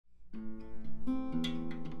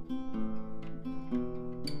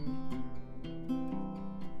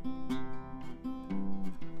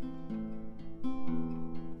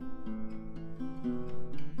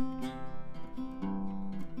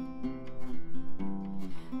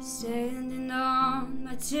Standing on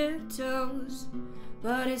my tiptoes,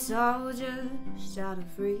 but it's all just out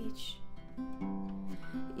of reach.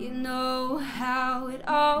 You know how it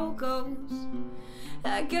all goes.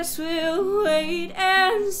 I guess we'll wait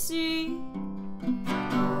and see. All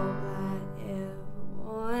I ever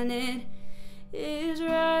wanted is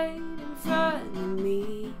right in front of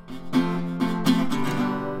me.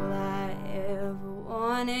 All I ever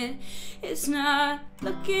wanted is not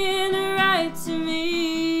looking right to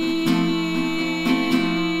me.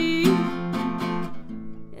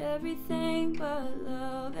 Everything but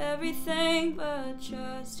love, everything but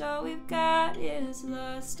trust. All we've got is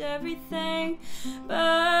lust. Everything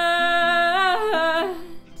but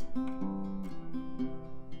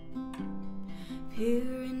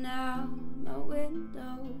peering out my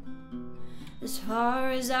window, as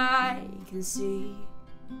far as I can see,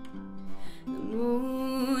 the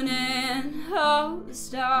moon and all the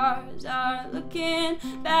stars are looking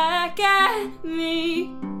back at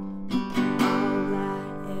me. All I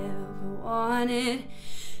ever wanted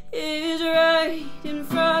is right in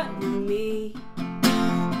front of me. All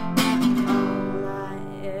I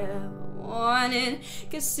ever wanted,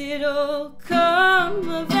 guess it'll come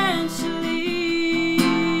eventually.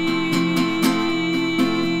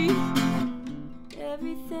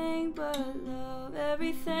 Everything but love,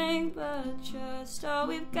 everything but trust. All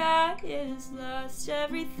we've got is lust.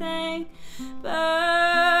 Everything but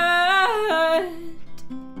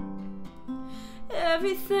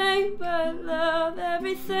everything but love,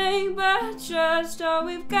 everything but trust. All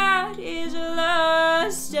we've got is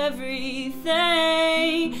lust.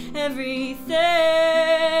 Everything,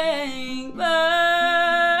 everything.